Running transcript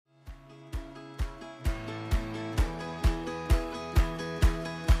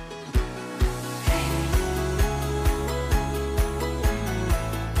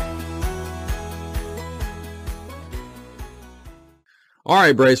All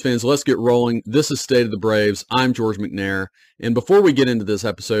right, Braves fans, let's get rolling. This is State of the Braves. I'm George McNair. And before we get into this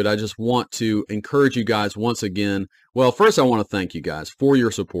episode, I just want to encourage you guys once again. Well, first, I want to thank you guys for your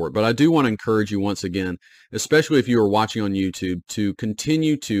support, but I do want to encourage you once again, especially if you are watching on YouTube, to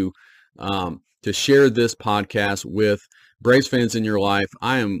continue to share this podcast with Braves fans in your life.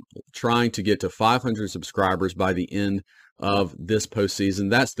 I am trying to get to 500 subscribers by the end of this postseason.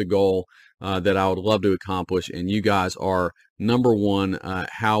 That's the goal that I would love to accomplish, and you guys are number one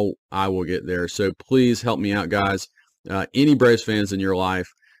how I will get there. So please help me out, guys. Any Braves fans in your life,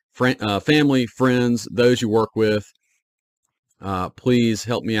 family, friends, those you work with, please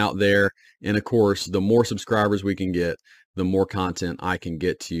help me out there. And of course, the more subscribers we can get, the more content I can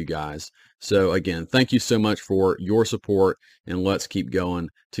get to you guys. So again, thank you so much for your support, and let's keep going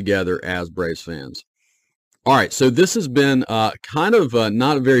together as Braves fans. All right, so this has been kind of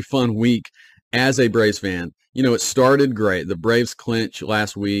not a very fun week as a Braves fan. You know, it started great. The Braves clinched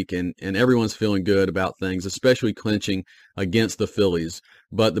last week, and everyone's feeling good about things, especially clinching against the Phillies.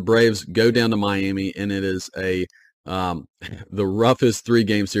 But the Braves go down to Miami, and it is the roughest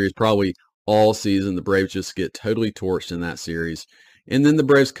three-game series probably all season. The Braves just get totally torched in that series. And then the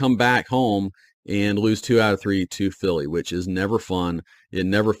Braves come back home and lose 2 out of 3 to Philly, which is never fun. It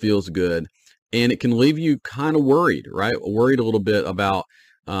never feels good. And it can leave you kind of worried, right? Worried a little bit about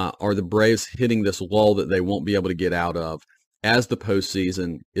are the Braves hitting this lull that they won't be able to get out of as the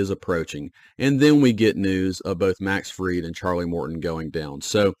postseason is approaching. And then we get news of both Max Fried and Charlie Morton going down.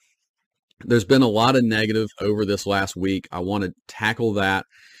 So there's been a lot of negative over this last week. I want to tackle that.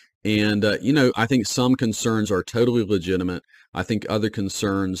 And, I think some concerns are totally legitimate. I think other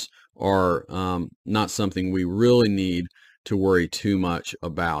concerns are not something we really need to worry too much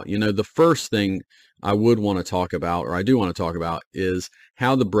about. The first thing I would want to talk about, or I do want to talk about, is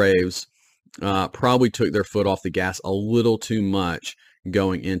how the Braves probably took their foot off the gas a little too much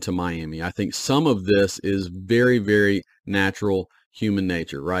going into Miami. I think some of this is very, very natural human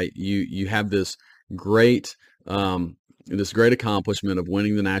nature, right? You have this great accomplishment of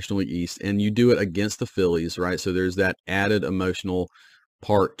winning the National League East, and you do it against the Phillies, right? So there's that added emotional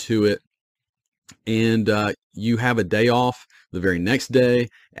part to it. And you have a day off the very next day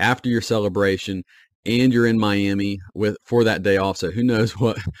after your celebration, and you're in Miami for that day off. So who knows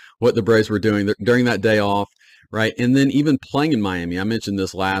what the Braves were doing during that day off, right? And then even playing in Miami, I mentioned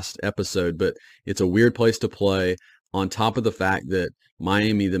this last episode, but it's a weird place to play, on top of the fact that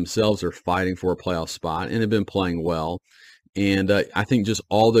Miami themselves are fighting for a playoff spot and have been playing well. And I think just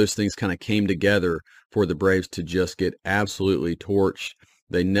all those things kind of came together for the Braves to just get absolutely torched.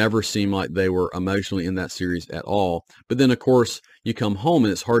 They never seemed like they were emotionally in that series at all. But then, of course, you come home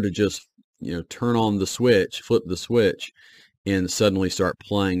and it's hard to just, turn on the switch, flip the switch, and suddenly start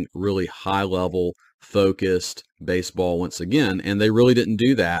playing really high-level, focused baseball once again. And they really didn't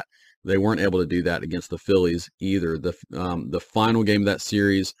do that. They weren't able to do that against the Phillies either. The final game of that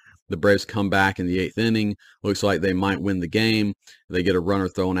series, the Braves come back in the 8th inning. Looks like they might win the game. They get a runner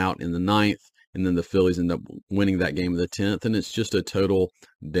thrown out in the 9th. And then the Phillies end up winning that game in the 10th, and it's just a total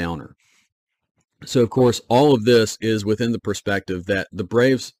downer. So, of course, all of this is within the perspective that the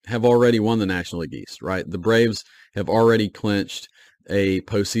Braves have already won the National League East, right? The Braves have already clinched a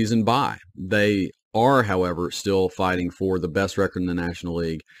postseason bye. They are, however, still fighting for the best record in the National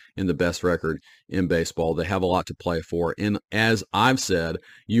League and the best record in baseball. They have a lot to play for. And as I've said,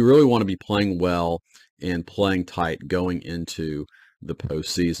 you really want to be playing well and playing tight going into the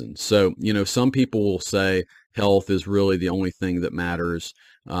postseason. So, some people will say health is really the only thing that matters.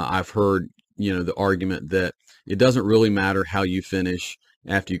 I've heard, the argument that it doesn't really matter how you finish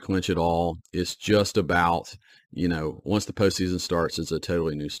after you clinch it all. It's just about, once the postseason starts, it's a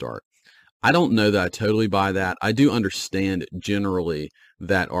totally new start. I don't know that I totally buy that. I do understand generally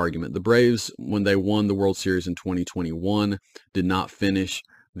that argument. The Braves, when they won the World Series in 2021, did not finish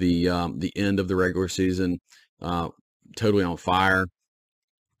the end of the regular season totally on fire.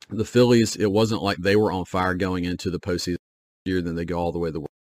 The Phillies, it wasn't like they were on fire going into the postseason year, then they go all the way to the world.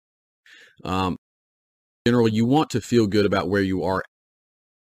 Generally, you want to feel good about where you are.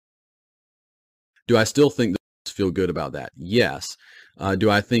 Do I still think that feel good about that? Yes. Do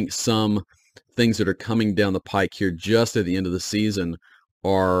I think some things that are coming down the pike here just at the end of the season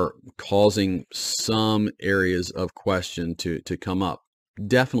are causing some areas of question to come up?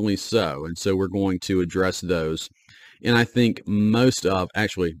 Definitely so. And so we're going to address those. And I think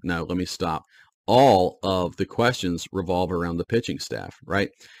all of the questions revolve around the pitching staff,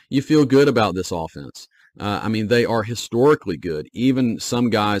 right? You feel good about this offense. They are historically good. Even some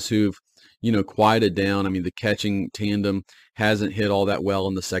guys who've quieted down. I mean, the catching tandem hasn't hit all that well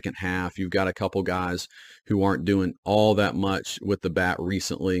in the second half. You've got a couple guys who aren't doing all that much with the bat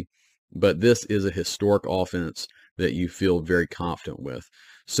recently, but this is a historic offense that you feel very confident with.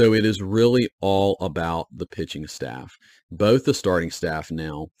 So it is really all about the pitching staff, both the starting staff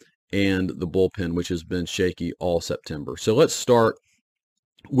now and the bullpen, which has been shaky all September. So let's start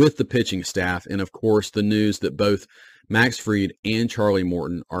with the pitching staff. And of course, the news that both Max Fried and Charlie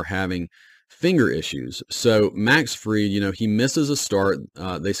Morton are having finger issues. So Max Fried, he misses a start.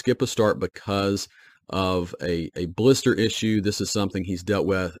 They skip a start because of a blister issue. This is something he's dealt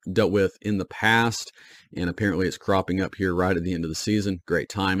with in the past, and apparently it's cropping up here right at the end of the season. Great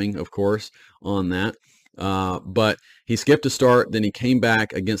timing, of course, on that. But he skipped a start, then he came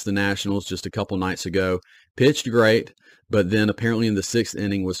back against the Nationals just a couple nights ago, pitched great, but then apparently in the 6th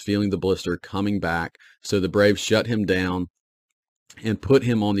inning was feeling the blister coming back. So the Braves shut him down and put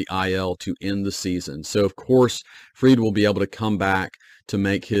him on the IL to end the season. So of course, Fried will be able to come back to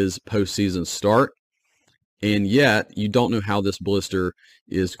make his postseason start. And yet, you don't know how this blister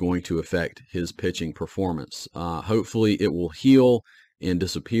is going to affect his pitching performance. Hopefully, it will heal and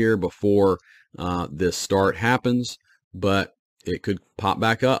disappear before this start happens, but it could pop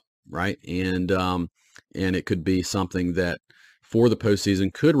back up, right? And it could be something that for the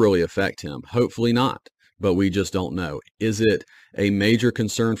postseason could really affect him. Hopefully not, but we just don't know. Is it a major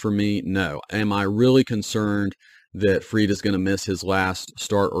concern for me? No. Am I really concerned that Fried is going to miss his last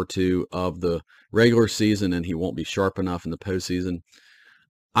start or two of the regular season and he won't be sharp enough in the postseason?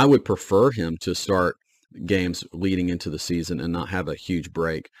 I would prefer him to start games leading into the season and not have a huge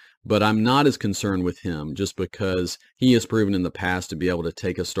break. But I'm not as concerned with him just because he has proven in the past to be able to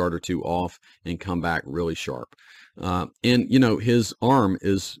take a start or two off and come back really sharp. And his arm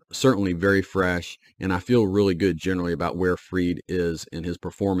is certainly very fresh, and I feel really good generally about where Fried is in his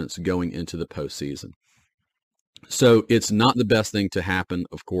performance going into the postseason. So it's not the best thing to happen,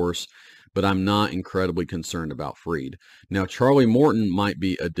 of course, but I'm not incredibly concerned about Fried. Now, Charlie Morton might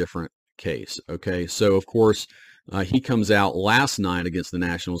be a different case, okay? So, of course, he comes out last night against the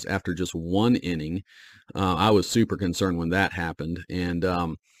Nationals after just 1 inning. I was super concerned when that happened, and,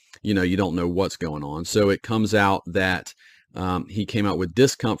 you don't know what's going on. So it comes out that he came out with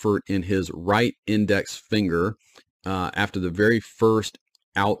discomfort in his right index finger after the very first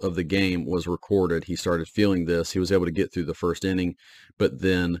out of the game was recorded. He started feeling this. He was able to get through the first inning, but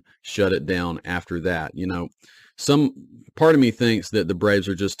then shut it down after that. Some part of me thinks that the Braves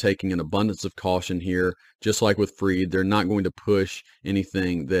are just taking an abundance of caution here, just like with Fried. They're not going to push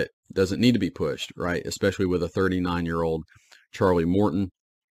anything that doesn't need to be pushed, right? Especially with a 39-year-old Charlie Morton.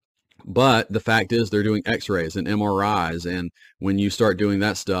 But the fact is they're doing x-rays and MRIs, and when you start doing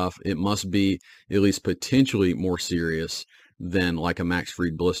that stuff, it must be at least potentially more serious than like a Max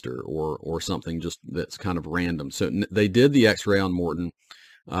Fried blister or something just that's kind of random. So they did the x-ray on Morton.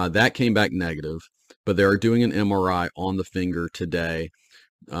 That came back negative, but they are doing an MRI on the finger today.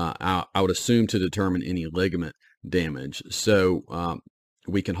 I would assume to determine any ligament damage. So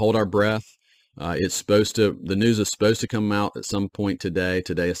we can hold our breath. The news is supposed to come out at some point today.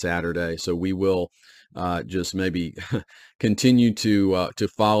 Today is Saturday, so we will just maybe continue to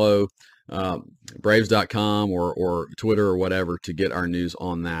follow Braves.com or Twitter or whatever to get our news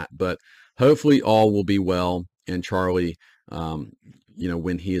on that. But hopefully all will be well, and Charlie,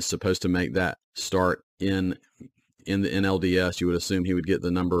 when he is supposed to make that start in the NLDS, you would assume he would get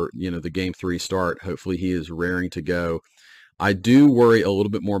the Game 3 start. Hopefully he is raring to go. I do worry a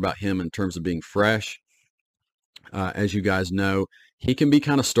little bit more about him in terms of being fresh. As you guys know, he can be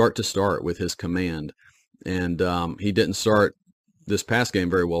kind of start to start with his command. And he didn't start this past game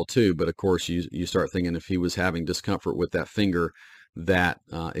very well too, but of course you start thinking if he was having discomfort with that finger, that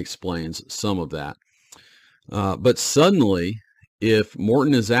explains some of that. But suddenly, if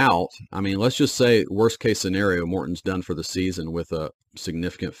Morton is out, I mean, let's just say worst case scenario, Morton's done for the season with a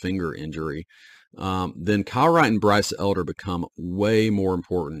significant finger injury, then Kyle Wright and Bryce Elder become way more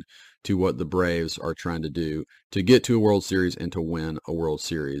important to what the Braves are trying to do to get to a World Series and to win a World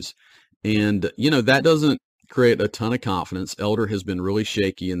Series. And, that doesn't create a ton of confidence. Elder has been really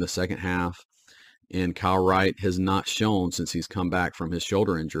shaky in the second half, and Kyle Wright has not shown since he's come back from his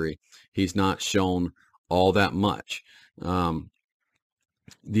shoulder injury. He's not shown all that much.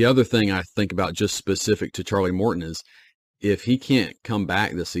 The other thing I think about just specific to Charlie Morton is if he can't come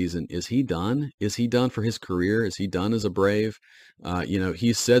back this season, is he done? Is he done for his career? Is he done as a Brave?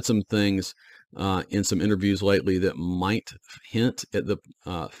 He's said some things in some interviews lately that might hint at the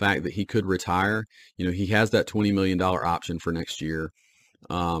fact that he could retire. He has that $20 million option for next year,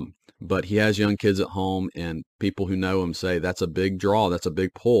 but he has young kids at home, and people who know him say that's a big draw. That's a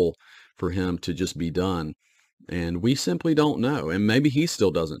big pull for him to just be done. And we simply don't know. And maybe he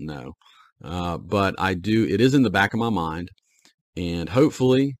still doesn't know. But it is in the back of my mind. And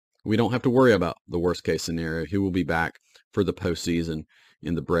hopefully we don't have to worry about the worst case scenario. He will be back for the postseason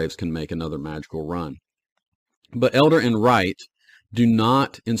and the Braves can make another magical run. But Elder and Wright do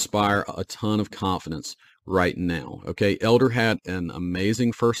not inspire a ton of confidence right now. Okay, Elder had an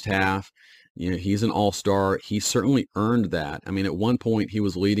amazing first half. He's an all-star. He certainly earned that. I mean, at one point he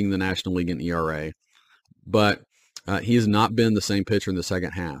was leading the National League in ERA, but he has not been the same pitcher in the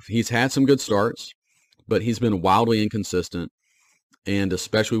second half. He's had some good starts, but he's been wildly inconsistent, and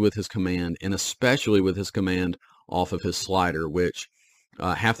especially with his command, off of his slider, which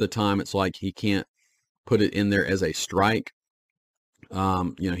half the time it's like he can't put it in there as a strike.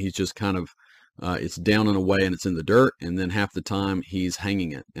 He's just kind of, it's down and away and it's in the dirt, and then half the time he's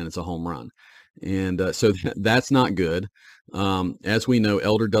hanging it and it's a home run. And so that's not good. As we know,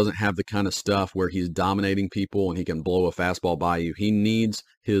 Elder doesn't have the kind of stuff where he's dominating people and he can blow a fastball by you. He needs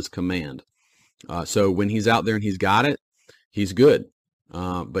his command. So when he's out there and he's got it, he's good.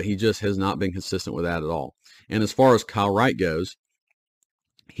 But he just has not been consistent with that at all. And as far as Kyle Wright goes,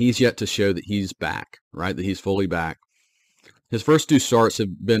 he's yet to show that he's back, right? That he's fully back. His first two starts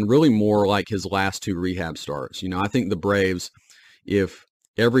have been really more like his last two rehab starts. I think the Braves, if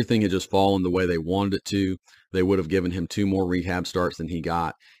everything had just fallen the way they wanted it to, they would have given him 2 more rehab starts than he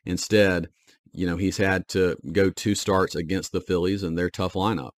got. Instead, he's had to go 2 starts against the Phillies and their tough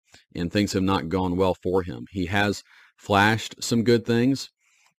lineup, and things have not gone well for him. He has flashed some good things,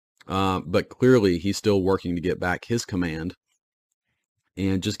 but clearly he's still working to get back his command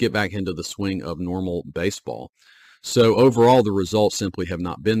and just get back into the swing of normal baseball. So overall, the results simply have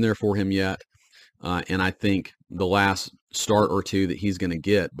not been there for him yet. And I think the last start or 2 that he's going to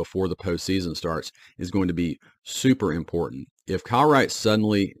get before the postseason starts is going to be super important. If Kyle Wright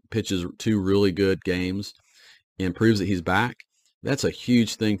suddenly pitches 2 really good games and proves that he's back, that's a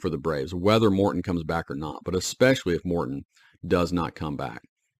huge thing for the Braves, whether Morton comes back or not, but especially if Morton does not come back.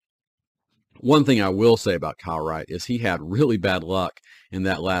 One thing I will say about Kyle Wright is he had really bad luck in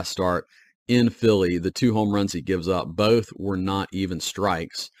that last start in Philly. The 2 home runs he gives up, both were not even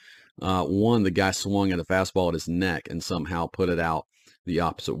strikes. One, the guy swung at a fastball at his neck and somehow put it out the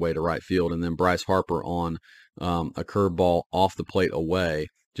opposite way to right field. And then Bryce Harper on a curveball off the plate away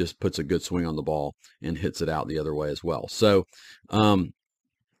just puts a good swing on the ball and hits it out the other way as well. So,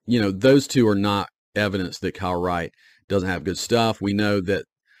 those 2 are not evidence that Kyle Wright doesn't have good stuff. We know that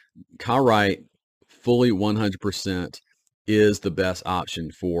Kyle Wright fully 100% is the best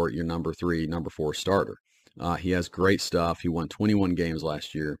option for your number 3, number 4 starter. He has great stuff. He won 21 games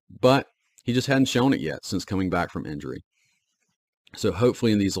last year, but he just hadn't shown it yet since coming back from injury. So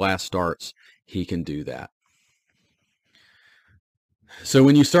hopefully in these last starts, he can do that. So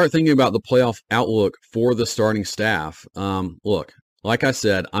when you start thinking about the playoff outlook for the starting staff, look, like I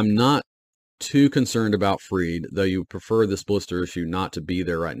said, I'm not too concerned about Fried, though you prefer this blister issue not to be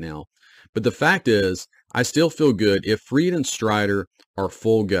there right now. But the fact is, I still feel good if Fried and Strider are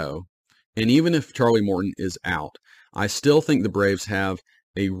full go, and even if Charlie Morton is out, I still think the Braves have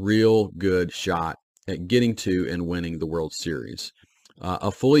a real good shot at getting to and winning the World Series.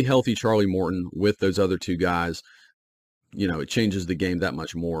 A fully healthy Charlie Morton with those other 2 guys, it changes the game that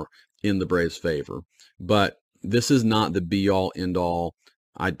much more in the Braves' favor. But this is not the be-all, end-all,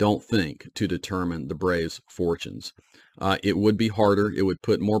 I don't think, to determine the Braves' fortunes. It would be harder. It would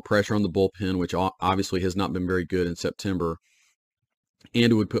put more pressure on the bullpen, which obviously has not been very good in September,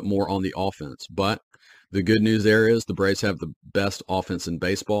 and it would put more on the offense. But the good news there is the Braves have the best offense in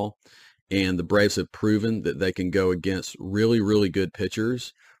baseball, and the Braves have proven that they can go against really, really good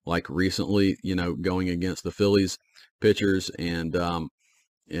pitchers, like recently, going against the Phillies pitchers and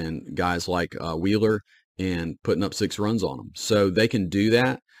guys like Wheeler, and putting up 6 runs on them. So they can do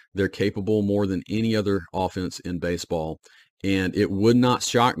that. They're capable more than any other offense in baseball. And it would not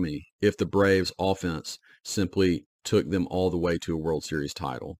shock me if the Braves offense simply took them all the way to a World Series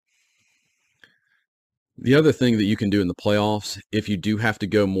title. The other thing that you can do in the playoffs, if you do have to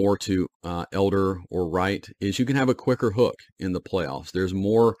go more to Elder or Wright, is you can have a quicker hook in the playoffs. There's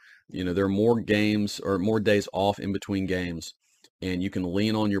more, there are more games or more days off in between games, and you can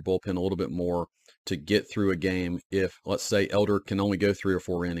lean on your bullpen a little bit more to get through a game. If, let's say, Elder can only go 3 or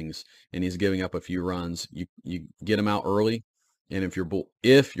 4 innings and he's giving up a few runs, you get him out early. And if your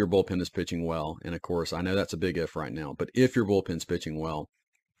bullpen is pitching well, and of course, I know that's a big if right now, but if your bullpen's pitching well,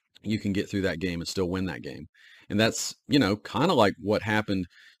 you can get through that game and still win that game. And that's, kind of like what happened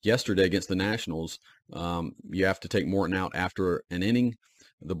yesterday against the Nationals. You have to take Morton out after an inning.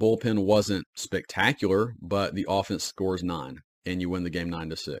 The bullpen wasn't spectacular, but the offense scores 9, and you win the game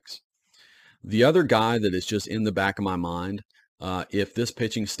 9-6. The other guy that is just in the back of my mind, if this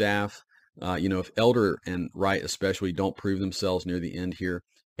pitching staff, if Elder and Wright especially don't prove themselves near the end here,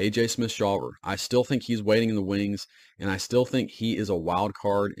 AJ Smith-Shawver, I still think he's waiting in the wings, and I still think he is a wild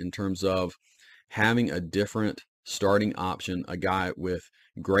card in terms of having a different starting option, a guy with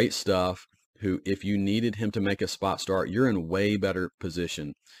great stuff who, if you needed him to make a spot start, you're in way better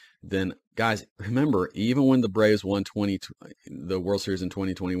position than guys. Remember, even when the Braves won the World Series in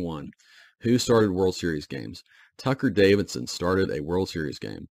 2021, who started World Series games? Tucker Davidson started a World Series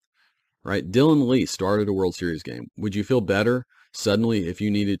game, right? Dylan Lee started a World Series game. Would you feel better suddenly if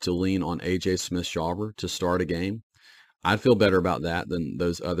you needed to lean on AJ Smith-Shawver to start a game? I'd feel better about that than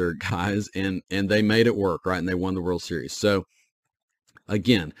those other guys, and they made it work, right? And they won the World Series. So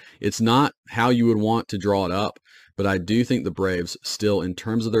again, it's not how you would want to draw it up, but I do think the Braves still, in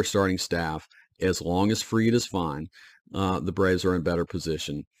terms of their starting staff, as long as Fried is fine, the Braves are in better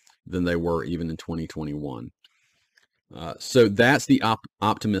position than they were even in 2021. So that's the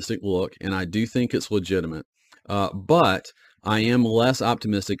optimistic look, and I do think it's legitimate. But I am less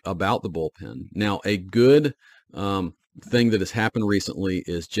optimistic about the bullpen. Now, a good thing that has happened recently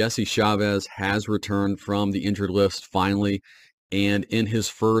is Jesse Chavez has returned from the injured list finally, and in his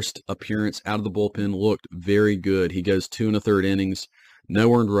first appearance out of the bullpen looked very good. He goes 2 1/3 innings,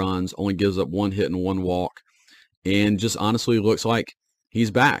 no earned runs, only gives up 1 hit and 1 walk, and just honestly looks like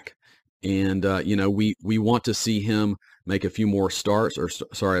he's back. And we want to see him make a few more starts,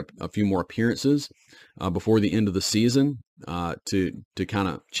 a few more appearances before the end of the season to kind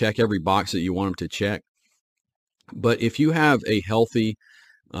of check every box that you want him to check. But if you have a healthy,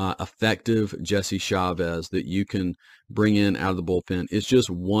 effective Jesse Chavez that you can bring in out of the bullpen, it's just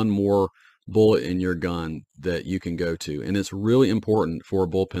one more bullet in your gun that you can go to. And it's really important for a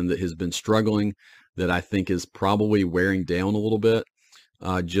bullpen that has been struggling, that I think is probably wearing down a little bit,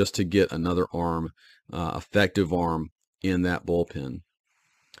 just to get another arm, effective arm in that bullpen.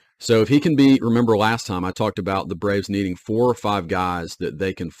 So if he can remember last time I talked about the Braves needing 4 or 5 guys that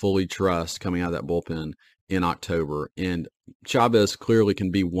they can fully trust coming out of that bullpen in October. And Chavez clearly can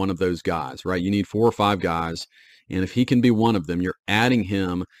be one of those guys, right? You need 4 or 5 guys. And if he can be one of them, you're adding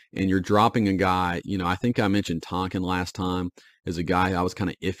him and you're dropping a guy. I think I mentioned Tonkin last time as a guy I was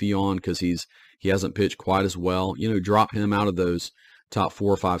kind of iffy on because he hasn't pitched quite as well. Drop him out of those top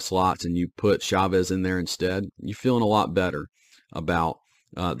 4 or 5 slots and you put Chavez in there instead. You're feeling a lot better about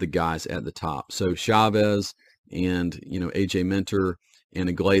the guys at the top. So Chavez and, AJ Minter and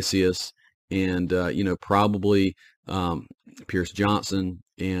Iglesias and, probably Pierce Johnson.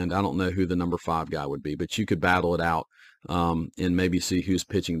 And I don't know who the number 5 guy would be, but you could battle it out and maybe see who's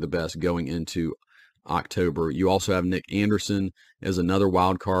pitching the best going into October. You also have Nick Anderson as another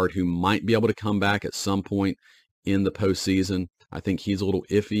wild card who might be able to come back at some point in the postseason. I think he's a little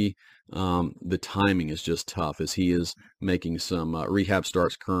iffy. The timing is just tough as he is making some rehab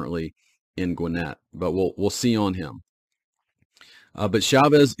starts currently in Gwinnett, but we'll see on him. But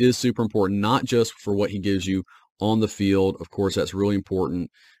Chavez is super important, not just for what he gives you on the field. Of course, that's really important.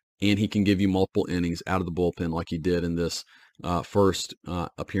 And he can give you multiple innings out of the bullpen like he did in this first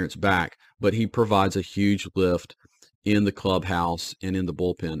appearance back. But he provides a huge lift in the clubhouse and in the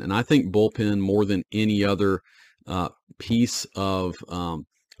bullpen. And I think bullpen, more than any other piece of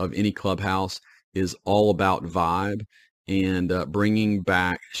any clubhouse, is all about vibe. And bringing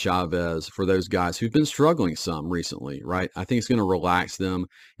back Chavez for those guys who've been struggling some recently, right? I think it's going to relax them.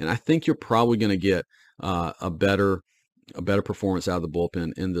 And I think you're probably going to get a better performance out of the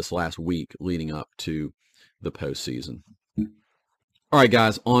bullpen in this last week leading up to the postseason. All right,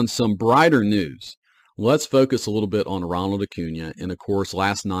 guys, on some brighter news, let's focus a little bit on Ronald Acuna. And of course,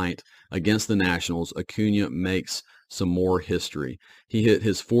 last night against the Nationals, Acuna makes some more history. He hit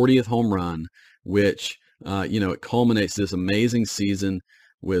his 40th home run, which, it culminates this amazing season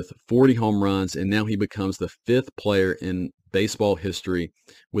with 40 home runs. And now he becomes the 5th player in baseball history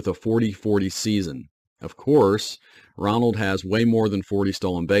with a 40-40 season. Of course, Ronald has way more than 40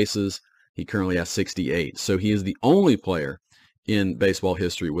 stolen bases. He currently has 68. So he is the only player in baseball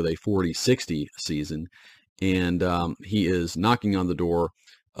history with a 40-60 season. And he is knocking on the door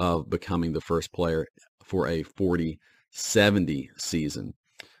of becoming the first player for a 40-70 season.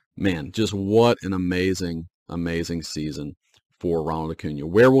 Man, just what an amazing, amazing season for Ronald Acuna.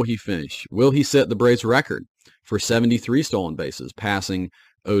 Where will he finish? Will he set the Braves record for 73 stolen bases, passing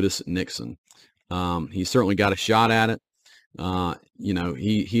Otis Nixon? He's certainly got a shot at it.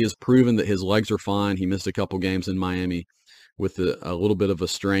 He has proven that his legs are fine. He missed a couple games in Miami with a little bit of a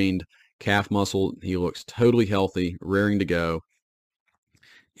strained calf muscle. He looks totally healthy, raring to go.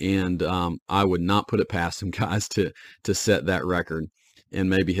 And I would not put it past him, guys, to set that record. and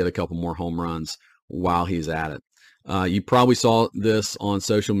maybe hit a couple more home runs while he's at it. You probably saw this on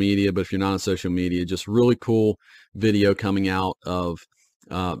social media, but if you're not on social media, just really cool video coming out of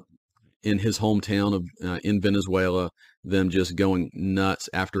in his hometown of in Venezuela, them just going nuts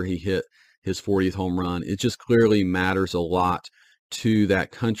after he hit his 40th home run. It just clearly matters a lot to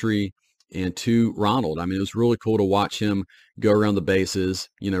that country and to Ronald. I mean, it was really cool to watch him go around the bases,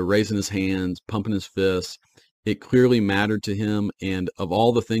 raising his hands, pumping his fists. It clearly mattered to him. And of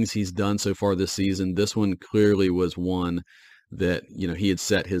all the things he's done so far this season, this one clearly was one that, he had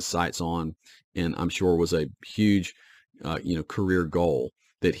set his sights on, and I'm sure was a huge, career goal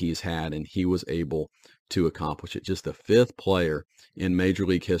that he's had, and he was able to accomplish it. Just the 5th player in Major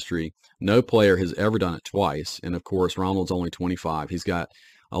League history. No player has ever done it twice. And of course, Ronald's only 25. He's got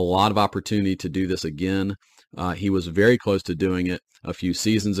a lot of opportunity to do this again. He was very close to doing it a few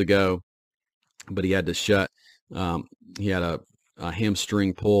seasons ago, but he had to he had a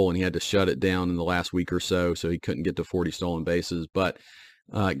hamstring pull, and he had to shut it down in the last week or so he couldn't get to 40 stolen bases. But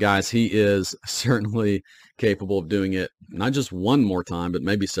guys, he is certainly capable of doing it, not just one more time, but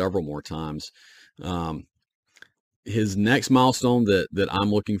maybe several more times. His next milestone that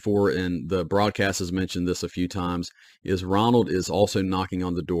I'm looking for, and the broadcast has mentioned this a few times, is Ronald is also knocking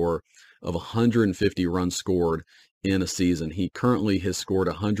on the door of 150 runs scored in a season. He currently has scored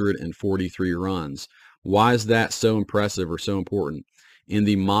 143 runs. Why is that so impressive or so important? In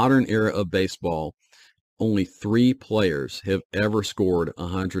the modern era of baseball, only 3 players have ever scored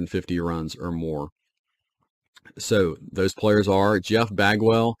 150 runs or more. So those players are Jeff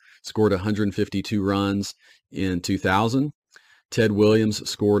Bagwell, scored 152 runs in 2000. Ted Williams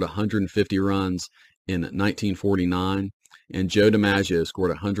scored 150 runs in 1949. And Joe DiMaggio scored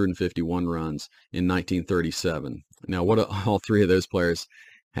 151 runs in 1937. Now, what do all 3 of those players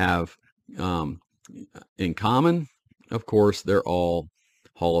have in common? Of course, they're all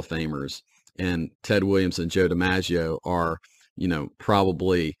Hall of Famers. And Ted Williams and Joe DiMaggio are,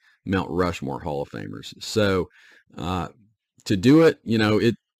 probably Mount Rushmore Hall of Famers. So to do it,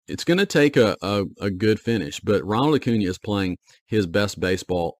 it's going to take a good finish. But Ronald Acuna is playing his best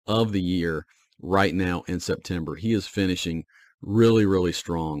baseball of the year right now in September. He is finishing really, really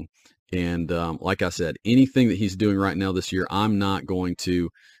strong. And like I said, anything that he's doing right now this year, I'm not going to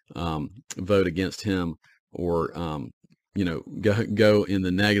vote against him or, go in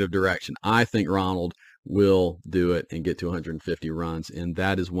the negative direction. I think Ronald will do it and get to 150 runs. And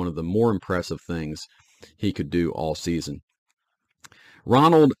that is one of the more impressive things he could do all season.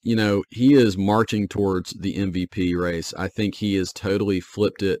 Ronald, he is marching towards the MVP race. I think he has totally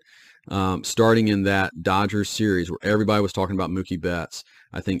flipped it. Starting in that Dodgers series where everybody was talking about Mookie Betts.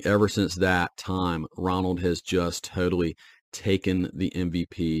 I think ever since that time, Ronald has just totally taken the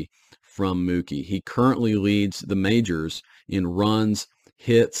MVP from Mookie. He currently leads the majors in runs,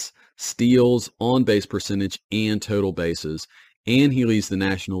 hits, steals, on-base percentage, and total bases. And he leads the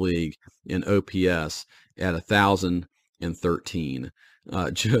National League in OPS at 1,013.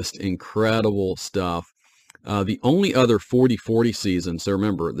 Just incredible stuff. The only other 40-40 season, so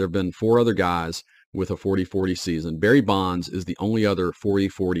remember, there have been 4 other guys with a 40-40 season. Barry Bonds is the only other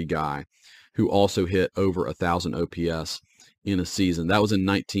 40-40 guy who also hit over 1,000 OPS in a season. That was in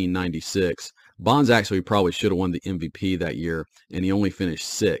 1996. Bonds actually probably should have won the MVP that year, and he only finished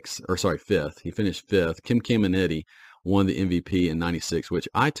 5th. He finished 5th. Kim Caminiti won the MVP in 96, which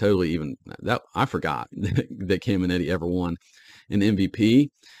I forgot that Caminiti ever won an MVP.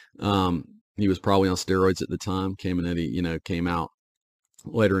 He was probably on steroids at the time. Caminiti, came out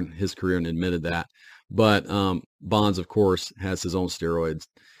later in his career and admitted that. But Bonds, of course, has his own steroids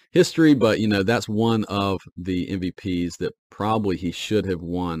history. But, that's one of the MVPs that probably he should have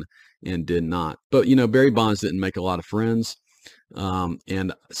won and did not. But, Barry Bonds didn't make a lot of friends.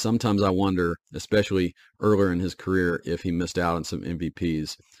 And sometimes I wonder, especially earlier in his career, if he missed out on some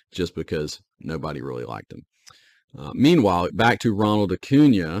MVPs just because nobody really liked him. Meanwhile, back to Ronald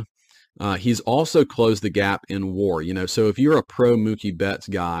Acuna. He's also closed the gap in WAR. So if you're a pro Mookie Betts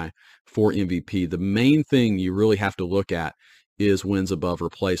guy for MVP, the main thing you really have to look at is wins above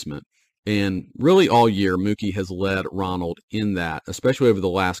replacement. And really all year, Mookie has led Ronald in that, especially over the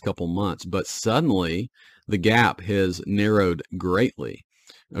last couple months. But suddenly, the gap has narrowed greatly.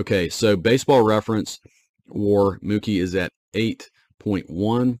 Okay, so Baseball Reference WAR, Mookie is at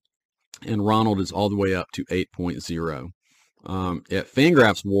 8.1, and Ronald is all the way up to 8.0. At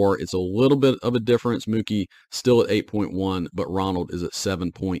Fangraphs WAR, it's a little bit of a difference. Mookie still at 8.1, but Ronald is at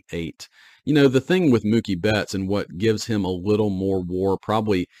 7.8. The thing with Mookie Betts and what gives him a little more WAR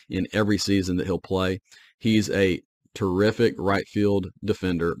probably in every season that he'll play, he's a terrific right field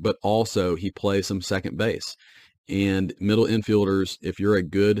defender, but also he plays some second base. And middle infielders, if you're a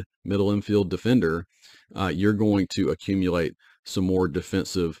good middle infield defender, you're going to accumulate some more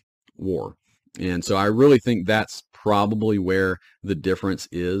defensive WAR. And so I really think that's probably where the difference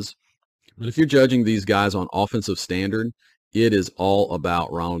is. But if you're judging these guys on offensive standard, it is all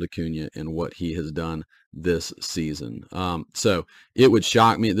about Ronald Acuna and what he has done this season. So it would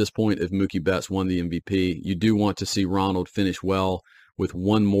shock me at this point if Mookie Betts won the MVP. You do want to see Ronald finish well with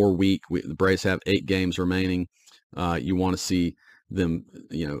one more week. The Braves have 8 games remaining. You want to see them,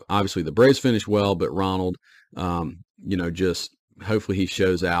 obviously the Braves finish well, but Ronald, just hopefully he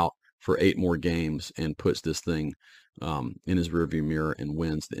shows out for 8 more games and puts this thing in his rearview mirror and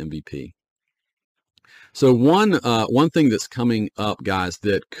wins the MVP. So one thing that's coming up, guys,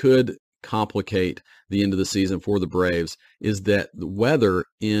 that could complicate the end of the season for the Braves is that the weather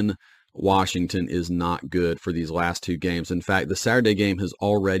in Washington is not good for these last 2 games. In fact, the Saturday game has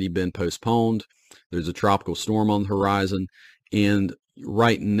already been postponed. There's a tropical storm on the horizon, and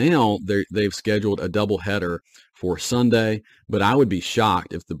right now they've scheduled a doubleheader for Sunday, but I would be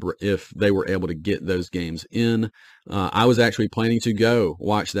shocked if they were able to get those games in. I was actually planning to go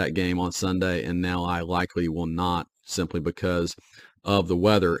watch that game on Sunday, and now I likely will not, simply because of the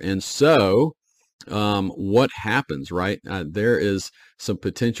weather. And so what happens, right? There is some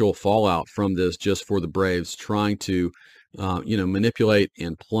potential fallout from this just for the Braves trying to, manipulate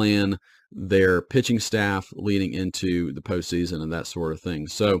and plan their pitching staff leading into the postseason and that sort of thing.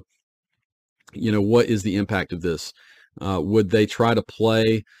 So, what is the impact of this? Would they try to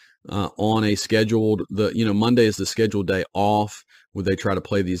play on a scheduled, Monday is the scheduled day off. Would they try to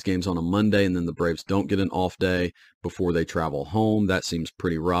play these games on a Monday and then the Braves don't get an off day before they travel home? That seems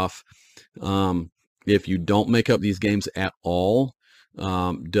pretty rough. If you don't make up these games at all,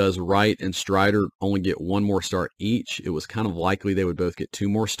 does Wright and Strider only get 1 more start each? It was kind of likely they would both get 2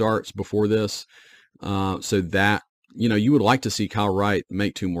 more starts before this. So that, you would like to see Kyle Wright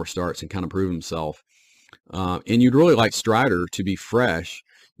make 2 more starts and kind of prove himself. And you'd really like Strider to be fresh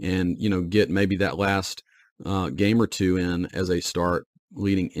and, get maybe that last game or 2 in as a start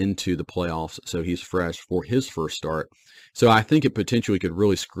leading into the playoffs, so he's fresh for his first start. So I think it potentially could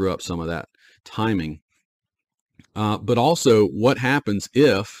really screw up some of that timing. But also, what happens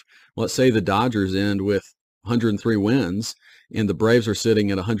if, let's say, the Dodgers end with 103 wins and the Braves are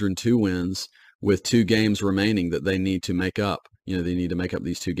sitting at 102 wins with 2 games remaining that they need to make up? They need to make up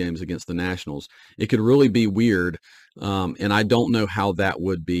these 2 games against the Nationals. It could really be weird, and I don't know how that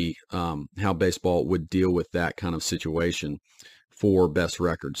would be, how baseball would deal with that kind of situation for best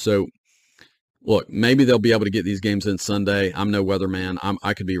record. So, look, maybe they'll be able to get these games in Sunday. I'm no weatherman.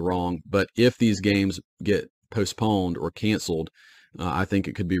 I could be wrong. But if these games get postponed or canceled, I think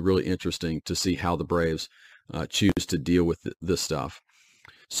it could be really interesting to see how the Braves choose to deal with this stuff.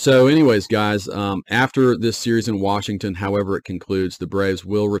 So anyways, guys, after this series in Washington, however it concludes, the Braves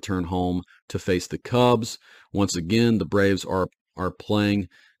will return home to face the Cubs. Once again, the Braves are playing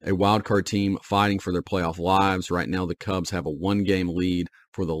a wild card team fighting for their playoff lives. Right now, the Cubs have a 1-game lead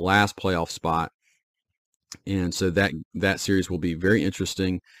for the last playoff spot. And so that series will be very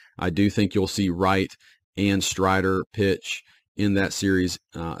interesting. I do think you'll see Wright and Strider pitch in that series,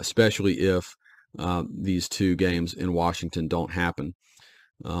 especially if these 2 games in Washington don't happen.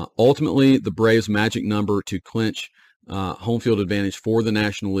 Ultimately, the Braves' magic number to clinch home field advantage for the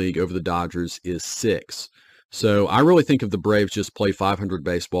National League over the Dodgers is 6. So I really think if the Braves just play 500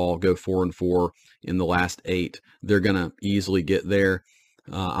 baseball, go 4-4 in the last 8, they're going to easily get there.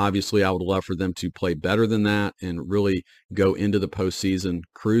 Obviously, I would love for them to play better than that and really go into the postseason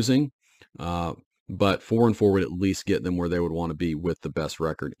cruising. But 4-4 would at least get them where they would want to be with the best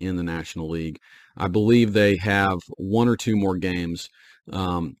record in the National League. I believe they have 1 or 2 more games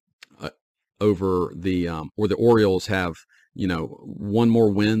over or the Orioles have, 1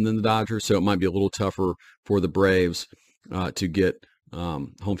 more win than the Dodgers. So it might be a little tougher for the Braves to get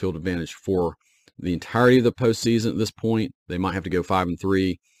home field advantage for the entirety of the postseason at this point. They might have to go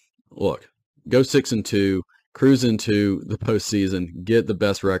 5-3. Look, go 6-2, cruise into the postseason, get the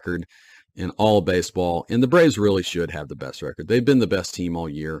best record in all of baseball. And the Braves really should have the best record. They've been the best team all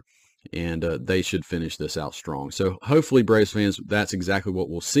year, and they should finish this out strong. So hopefully, Braves fans, that's exactly what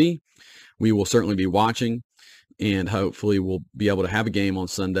we'll see. We will certainly be watching, and hopefully we'll be able to have a game on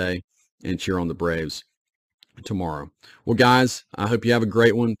Sunday and cheer on the Braves tomorrow. Well, guys, I hope you have a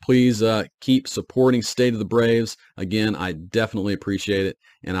great one. Please keep supporting State of the Braves. Again, I definitely appreciate it,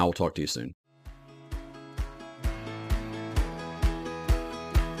 and I will talk to you soon.